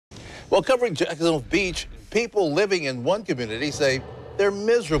Well, covering Jacksonville Beach, people living in one community say they're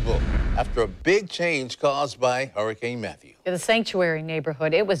miserable after a big change caused by Hurricane Matthew. The Sanctuary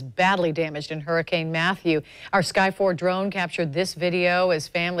neighborhood, it was badly damaged in Hurricane Matthew. Our Sky 4 drone captured this video as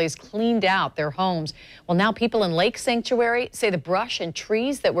families cleaned out their homes. Well, now people in Lake Sanctuary say the brush and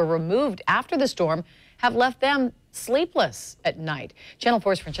trees that were removed after the storm have left them sleepless at night. Channel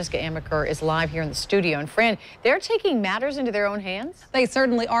 4's Francesca Amaker is live here in the studio. And Fran, they're taking matters into their own hands? They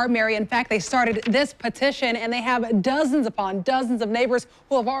certainly are, Mary. In fact, they started this petition and they have dozens upon dozens of neighbors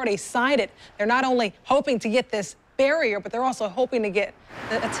who have already signed it. They're not only hoping to get this barrier, but they're also hoping to get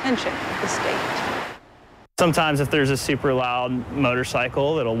the attention of the state. Sometimes if there's a super loud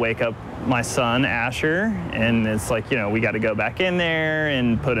motorcycle, it'll wake up my son, Asher, and it's like, you know, we got to go back in there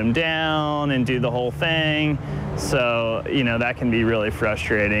and put him down and do the whole thing. So, you know, that can be really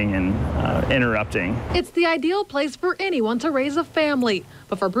frustrating and interrupting. It's the ideal place for anyone to raise a family.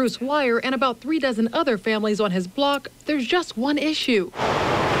 But for Bruce Wire and about 3 dozen other families on his block, there's just one issue.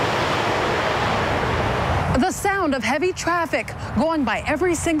 The sound of heavy traffic going by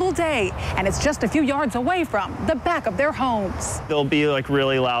every single day, and it's just a few yards away from the back of their homes. There'll be like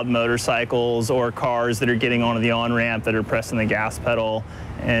really loud motorcycles or cars that are getting onto the on-ramp that are pressing the gas pedal,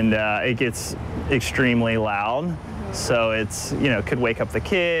 and it gets extremely loud. So it's, you know, could wake up the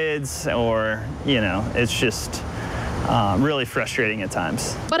kids, or, you know, it's just really frustrating at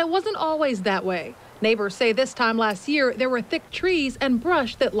times. But it wasn't always that way. Neighbors say this time last year, there were thick trees and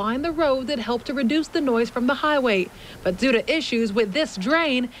brush that lined the road that helped to reduce the noise from the highway. But due to issues with this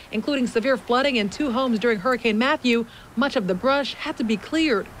drain, including severe flooding in 2 homes during Hurricane Matthew, much of the brush had to be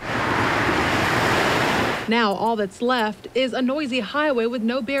cleared. Now all that's left is a noisy highway with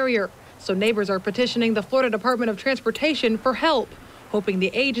no barrier. So neighbors are petitioning the Florida Department of Transportation for help, hoping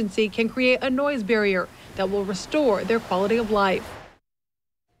the agency can create a noise barrier that will restore their quality of life.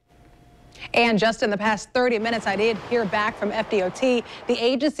 And just in the past 30 minutes, I did hear back from FDOT. The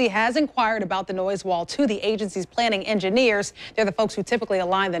agency has inquired about the noise wall to the agency's planning engineers. They're the folks who typically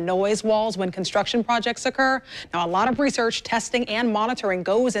align the noise walls when construction projects occur. Now, a lot of research, testing, and monitoring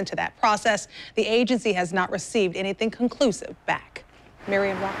goes into that process. The agency has not received anything conclusive back. Mary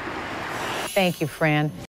and Rob. Thank you, Fran.